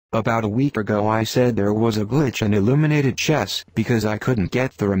About a week ago I said there was a glitch in Illuminated Chess because I couldn't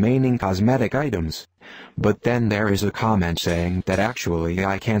get the remaining cosmetic items. But then there is a comment saying that actually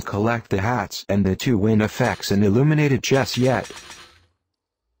I can't collect the hats and the 2-win effects in Illuminated Chess yet.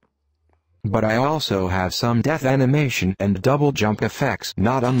 But I also have some death animation and double jump effects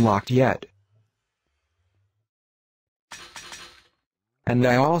not unlocked yet. And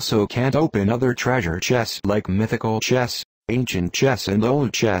I also can't open other treasure chests like Mythical Chess, Ancient Chess and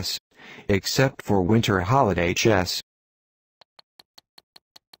Old Chess, except for Winter Holiday Chess.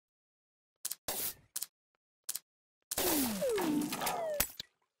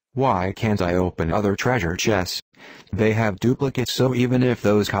 Why can't I open other treasure chests? They have duplicates, so even if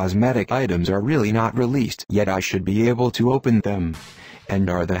those cosmetic items are really not released yet I should be able to open them. And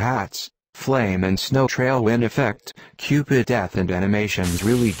are the hats, Flame and Snow Trail win effect, Cupid death and animations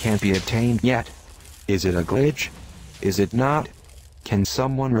really can't be obtained yet? Is it a glitch? Is it not? Can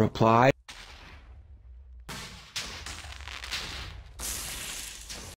someone reply?